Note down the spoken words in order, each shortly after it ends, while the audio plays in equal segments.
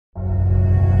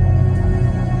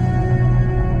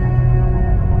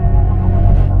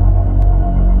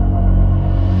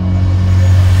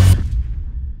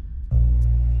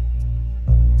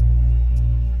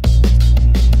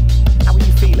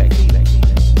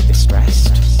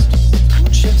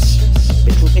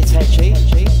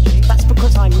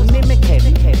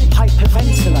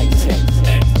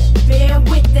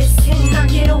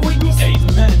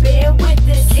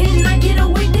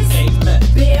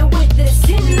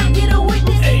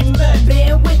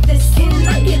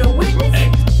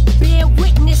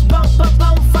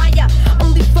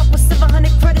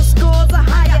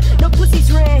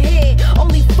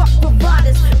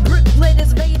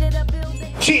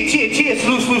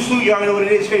suit, you already know what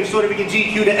it is. Favorite sort of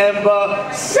GQ to Ember.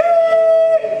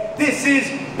 This is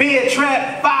Bear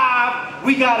Trap 5.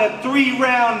 We got a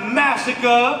 3-round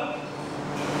massacre.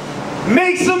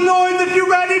 Make some noise if you're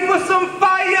ready for some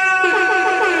fire!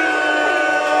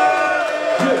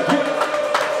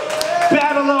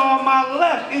 Battler on my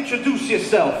left, introduce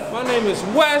yourself. My name is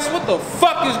Wes. What the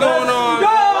fuck is going on?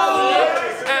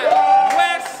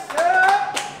 Wes.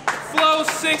 Flow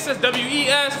 6, that's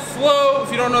W-E-S. Flow,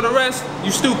 if you don't know the rest,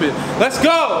 you stupid. Let's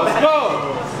go, let's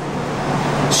go.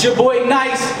 It's your boy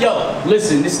Nice. Yo,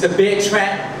 listen, this is the Bear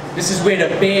Trap. This is where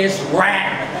the bears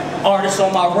rap. Artist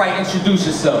on my right, introduce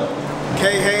yourself.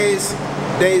 Haze,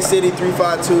 Day City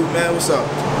 352, man, what's up?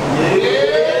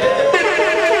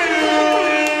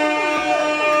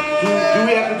 Do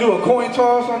we have to do a coin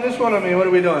toss on this one? I mean, what are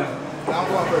we doing? I'm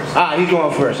going first. Ah, he's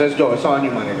going first. Let's go. It's on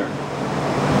you, my nigga.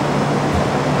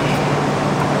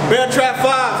 Bear Trap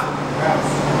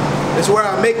 5. It's where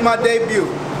I make my debut.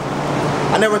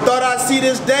 I never thought I'd see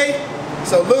this day,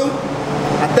 so Lou,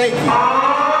 I thank you.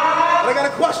 But I got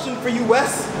a question for you,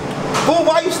 Wes. Fool,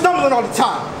 why you stumbling all the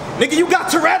time? Nigga, you got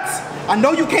Tourette's? I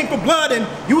know you came for blood and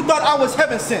you thought I was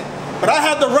heaven sent, but I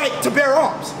have the right to bear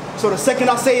arms. So the second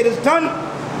I say it is done,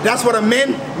 that's what a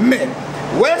man meant.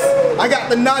 Wes, I got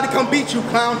the nod to come beat you,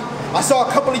 clown. I saw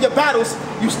a couple of your battles.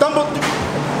 You stumbled,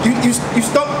 nigga,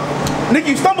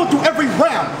 you stumbled through every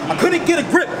round. I couldn't get a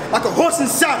grip like a horse in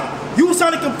saddle. You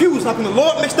sounded confused like when the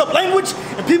Lord mixed up language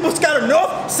and people scattered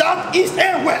north, south, east,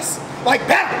 and west, like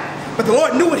battle. But the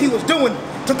Lord knew what he was doing.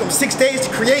 Took him 6 days to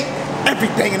create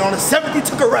everything, and on the 7th he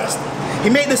took a rest. He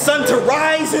made the sun to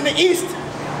rise in the east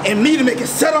and me to make it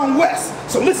set on west.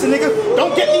 So listen, nigga,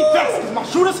 don't get me vexed, because my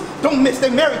shooters don't miss, they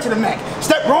married to the Mac.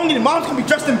 Step wrong and your mom's gonna be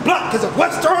dressed in black, because if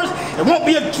West turns, it won't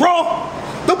be a draw.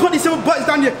 Don't put these silver buttons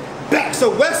down your back.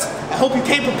 So Wes, I hope you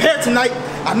came prepared tonight.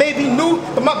 I may be new,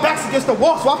 but my back's against the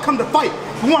wall, so I've come to fight.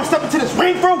 We wanna step into this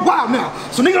ring for a while now,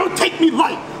 so nigga, don't take me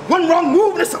light. One wrong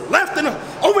move and it's a left and a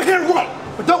overhand right.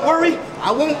 But don't worry,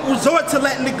 I won't resort to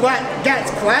letting the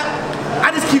gats clap.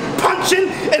 I just keep punching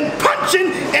and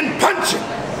punching and punching.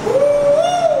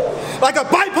 Like a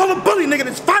bipolar bully, nigga,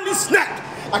 that's finally snapped.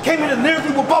 I came here to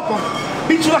lyrically whip up on you.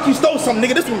 Beat you like you stole something,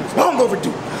 nigga. This one was long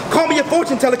overdue. Call me a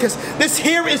fortune teller, cause this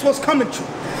here is what's coming true.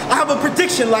 I have a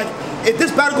prediction, like, if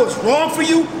this battle goes wrong for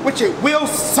you, which it will,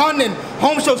 son, and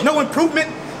home shows no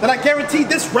improvement, then I guarantee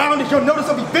this round, if you'll notice,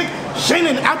 will be big. Shane,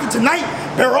 and after tonight,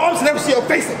 BearArmz never see your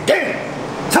face again.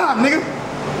 Time, nigga.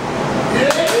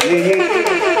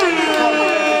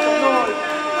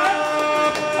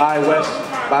 Alright, Wes.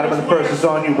 Bottom of the first is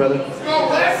on you, brother.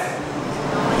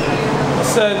 I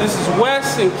said this is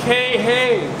Wes and K.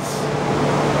 Haze.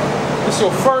 This is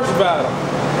your first battle.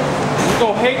 You're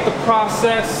gonna hate the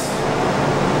process,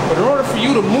 but in order for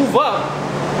you to move up,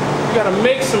 you gotta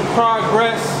make some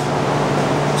progress.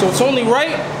 So it's only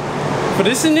right for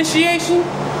this initiation,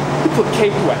 you put K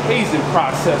through a hazing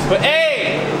process. But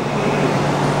hey,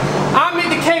 I made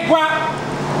the K rock.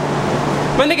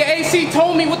 My nigga AC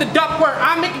told me what the duck were.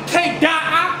 I'm making K dot.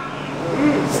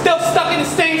 I'm still stuck in the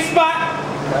same spot.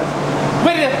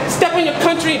 Ready to step in your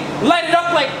country, light it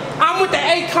up like I'm with the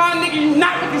Akon, nigga. You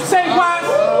not what you say, wise.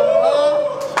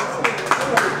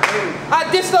 I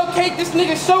dislocate this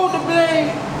nigga's shoulder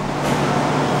blade.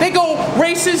 They gon'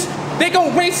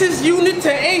 race his unit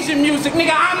to Asian music.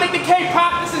 Nigga, I make the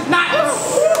K-pop, this is not.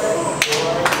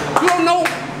 You don't know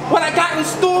what I got in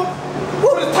store?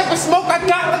 The type of smoke I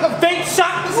got, like a vape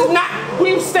shot. This is not who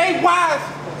you stay wise.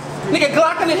 Nigga,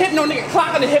 Glock on the hip, no nigga,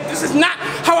 clock on the hip. This is not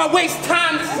how I waste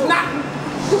time, this is not.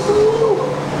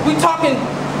 We talking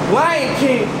Lion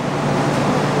King.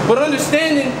 But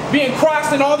understanding, being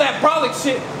crossed and all that brolic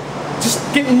shit, just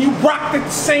getting you rocked at the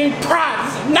same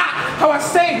prize. This is not how I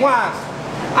say wise.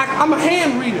 I'm a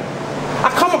hand reader. I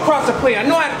come across a player. I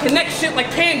know how to connect shit like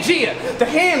Pangea, the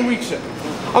hand reacher.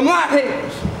 I'm not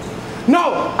haters.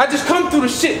 No, I just come through the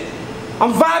shit.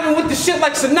 I'm vibing with the shit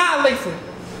like Sanaa Lathan.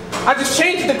 I just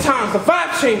change the times, the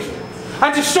vibe changing.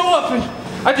 I just show up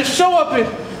and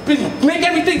make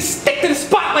everything stick to the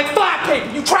spot like fly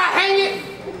paper. You try hang it?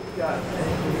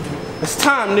 It's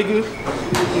time, nigga.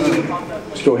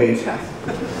 Let's go, Haze.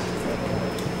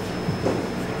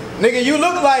 Nigga, you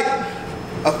look like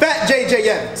a fat J.J.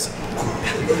 Evans.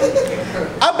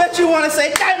 I bet you want to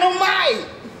say dynamite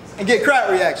and get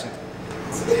crowd reaction.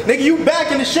 Nigga, you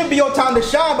back and it should be your time to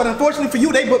shine, but unfortunately for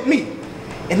you, they booked me.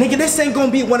 And nigga, this ain't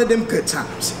gonna be one of them good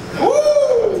times.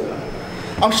 Woo!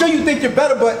 I'm sure you think you're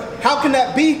better, but how can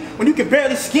that be when you can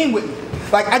barely scheme with me?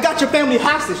 Like, I got your family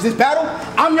hostage. This battle,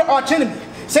 I'm your arch enemy.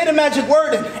 Say the magic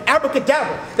word and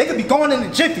abracadabra. They could be gone in a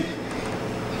jiffy.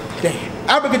 Damn.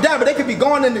 Abracadabra, they could be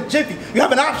gone in the jiffy. You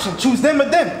have an option, choose them or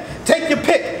them. Take your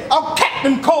pick. I'll cap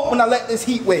them cold when I let this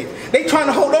heat wave. They trying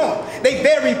to hold on, they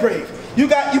very brave. You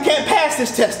can't pass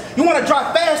this test. You want to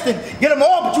drive fast and get them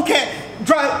all, but you can't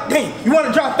drive, dang. You want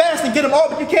to drive fast and get them all,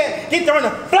 but you can't get there in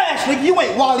a flash, nigga. You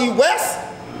ain't Wally West.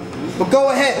 But go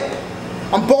ahead.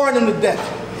 I'm boring them to death.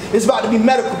 It's about to be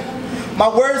medical. My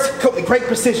words cut with great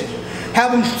precision.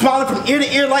 Have him smiling from ear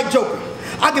to ear like Joker.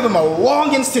 I give him a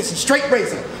long incision, straight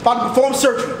razor. About to perform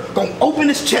surgery. Gonna open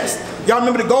his chest. Y'all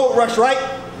remember the gold rush, right?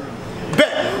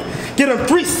 Bet. Get him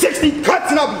 360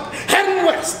 cuts and I'll be heading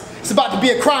west. It's about to be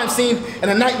a crime scene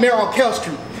and a nightmare on Kell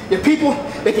Street. If people,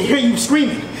 they can hear you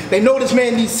screaming. They know this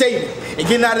man needs saving. And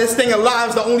getting out of this thing alive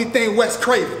is the only thing West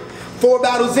craving. 4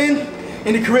 battles in,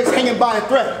 and the career's hanging by a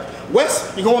thread.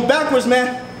 West, you're going backwards,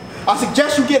 man. I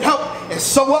suggest you get help and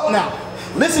sew up now.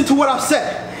 Listen to what I've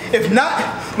said. If not,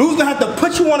 Lou's gonna have to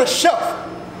put you on a shelf.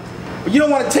 But you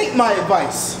don't want to take my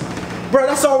advice. Bro,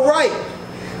 that's all right.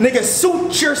 Nigga,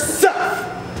 suit yourself.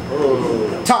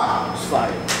 Time. It's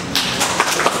fire.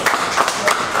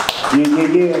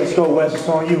 Yeah. Let's go, Wes. It's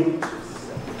on you.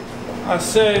 I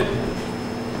said,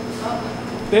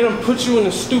 they done put you in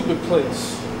a stupid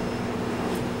place.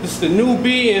 This is the new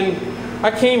B, and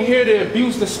I came here to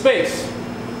abuse the space.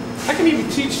 I can even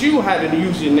teach you how to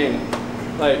use your name.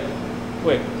 Like,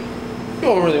 wait, you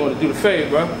don't really want to do the fade,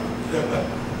 bro.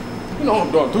 You know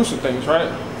I'm going through some things,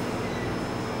 right?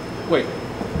 Wait,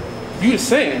 you the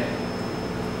same.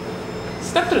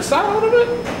 Step to the side a little bit.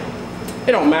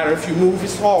 It don't matter if you move,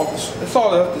 it's all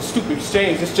the stupid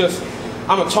exchange. It's just,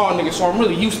 I'm a tall nigga, so I'm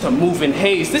really used to moving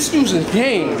Haze. This using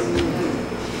game.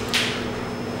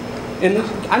 And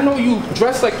I know you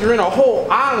dress like you're in a whole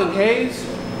island, Haze,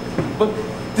 but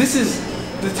this is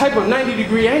the type of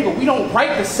 90-degree angle. We don't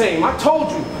write the same. I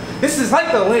told you. This is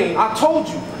like the lane. I told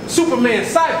you. Superman,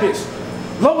 side bitch.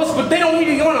 Lois, but they don't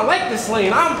even wanna like this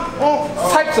lane. I'm all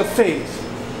types of phase.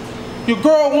 Your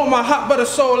girl want my hot butter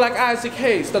soul like Isaac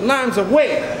Hayes. The lines are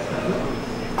way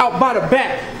out by the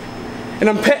back. And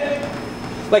I'm pet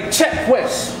like Chet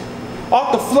West.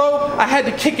 Off the flow, I had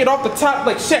to kick it off the top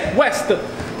like Chet West, the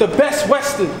best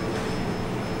Western.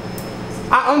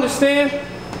 I understand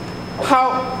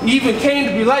how you even came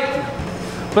to be like you,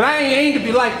 but I ain't aimed to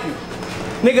be like you.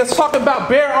 Niggas talking about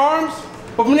BearArmz,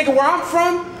 but nigga, where I'm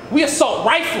from, we assault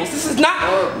rifles. This is not,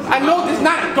 I know this is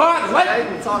not God like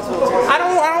you. I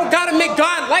don't gotta make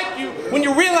God like you when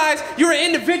you realize you're an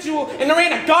individual and there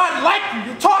ain't a God like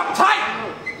you. You talk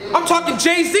tight. I'm talking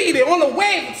Jay-Z, they're on the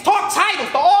wave. It's talk titles,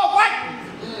 the all white.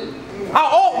 I'll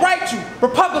alt-right you,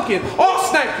 Republican, all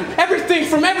snipe you, everything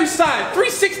from every side,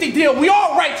 360 deal, we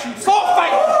all right you, it's all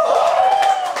fight.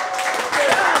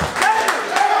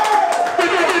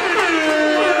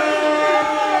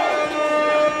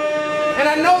 And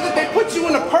I know that they put you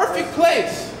in a perfect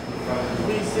place.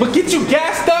 But get you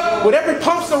gassed up with every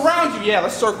pumps around you. Yeah,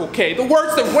 let's circle K. The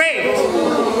words that wave.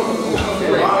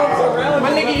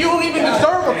 My nigga, you don't even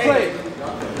deserve a play.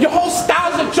 Your whole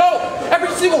style's a joke. Every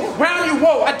single round you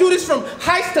roll. I do this from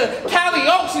Heist to Cali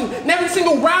Oaks, and every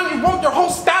single round you roll, your whole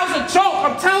style's a joke.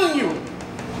 I'm telling you.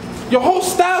 Your whole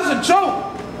style's a joke.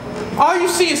 All you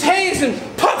see is haze and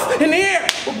puff in the air.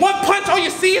 With one punch, all you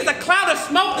see is a cloud of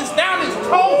smoke that's down his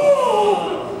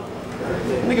toe.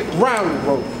 Nigga, round you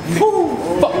roll.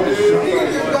 Fuck this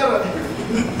shit.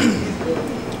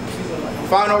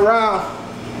 Final round.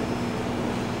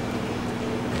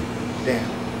 Damn.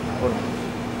 Hold on.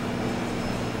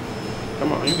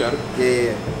 Come on, you got it.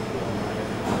 Yeah.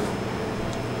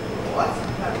 What?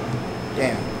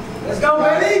 Damn. Let's go,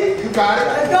 baby. You got it.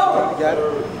 Let's go. You got it.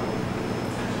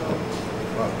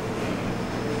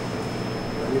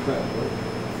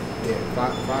 Yeah.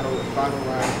 Final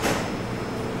round.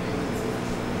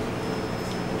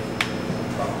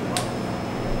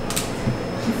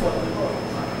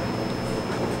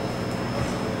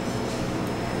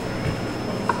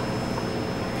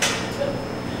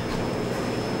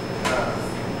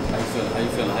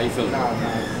 How you feeling? Nah,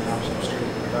 I'm straight.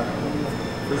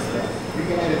 You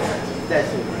can edit that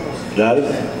shit. Got it?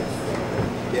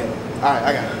 Yeah. Alright, I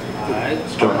got it. Alright.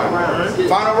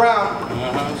 Final round.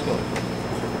 Let's go.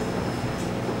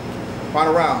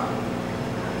 Final round.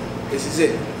 This is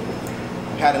it.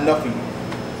 I've had enough of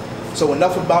you. So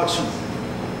enough about you.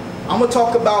 I'm gonna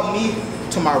talk about me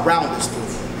to my roundest story.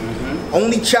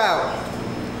 Only child.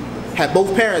 Had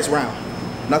both parents round.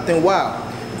 Nothing wild.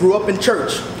 Grew up in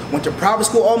church. Went to private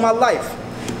school all my life.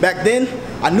 Back then,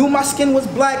 I knew my skin was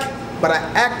black, but I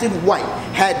acted white.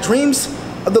 Had dreams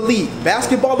of the league,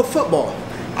 basketball or football.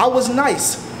 I was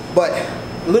nice, but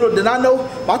little did I know,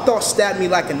 my thoughts stabbed me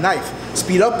like a knife.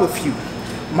 Speed up a few.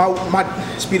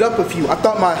 I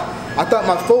thought I thought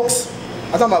my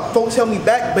folks held me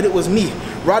back, but it was me,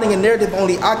 writing a narrative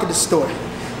only I could distort.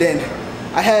 Then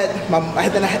I had,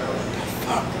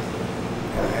 fuck.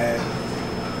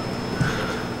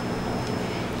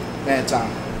 Man,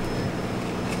 time.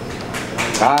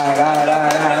 All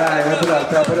right.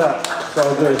 Wrap it up.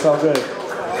 It's all good.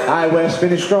 All right, Wes,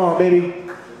 finish strong, baby.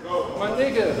 My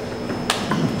nigga,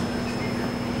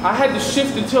 I had to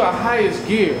shift into our highest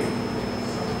gear.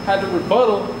 Had to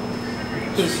rebuttal,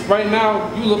 because right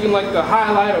now you looking like the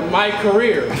highlight of my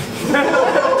career.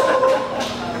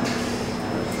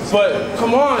 But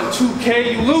come on,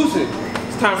 2K, you losing.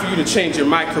 It's time for you to change your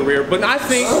my career. But I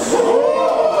think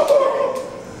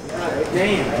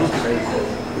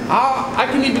I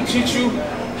can even teach you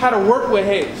how to work with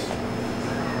Haze.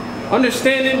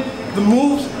 Understanding the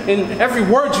moves in every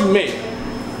word you make.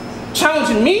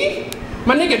 Challenging me?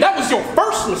 My nigga, that was your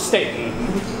first mistake.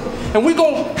 And we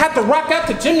gonna have to rock out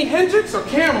to Jimi Hendrix or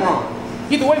Cameron.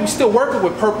 Either way, we still working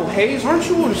with Purple Haze, aren't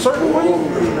you, in a certain way?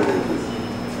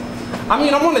 I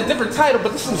mean, I'm on a different title,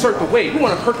 but this is insert the weight. You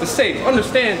want to hurt the safe.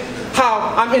 Understand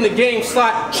how I'm in the game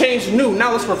slot, change new.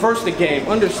 Now let's reverse the game.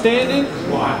 Understanding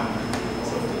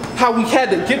how we had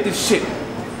to get this shit.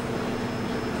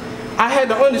 I had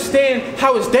to understand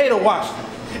how it's data washed.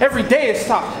 Every day it's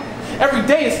toxic. Every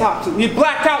day it's toxic. You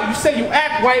black out, you say you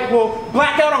act white, well,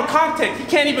 black out on context. You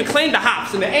can't even claim the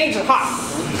hops, and the angel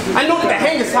hops. I know that the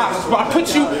hang is hops, but I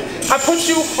put you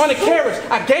on the carriage.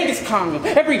 I Genghis Khan you.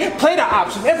 Every play the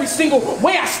option, every single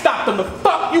way I stopped them. The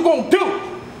fuck you gonna do?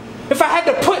 If I had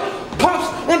to put pumps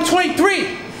on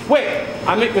 23. Wait,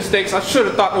 I make mistakes. I should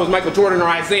have thought it was Michael Jordan or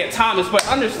Isaiah Thomas, but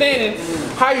understanding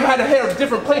how you had to hit a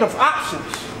different plate of options.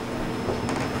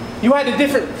 You had a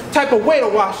different type of way to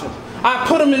wash them. I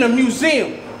put them in a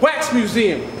museum, wax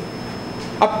museum.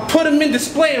 I put them in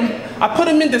display in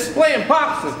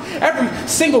boxes. Every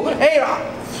single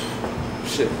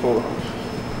shit, hold on.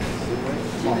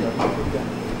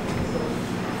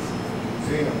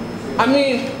 I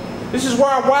mean, this is where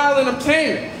I wild and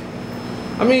obtain.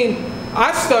 I mean,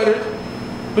 I stuttered,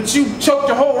 but you choked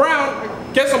your whole round.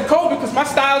 I guess I'm cold because my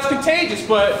style is contagious,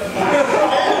 but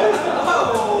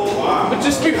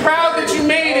just be proud that you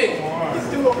made it.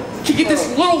 To get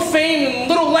this little fame and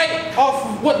little light off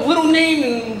of what little name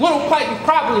and little pipe you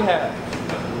probably have.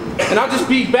 And I'll just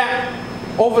be back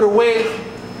over the wave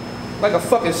like a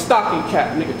fucking stocking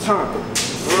cap, nigga, time.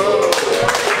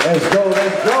 Let's go.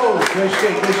 Good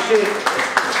shit.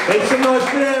 Make some noise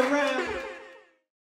for that.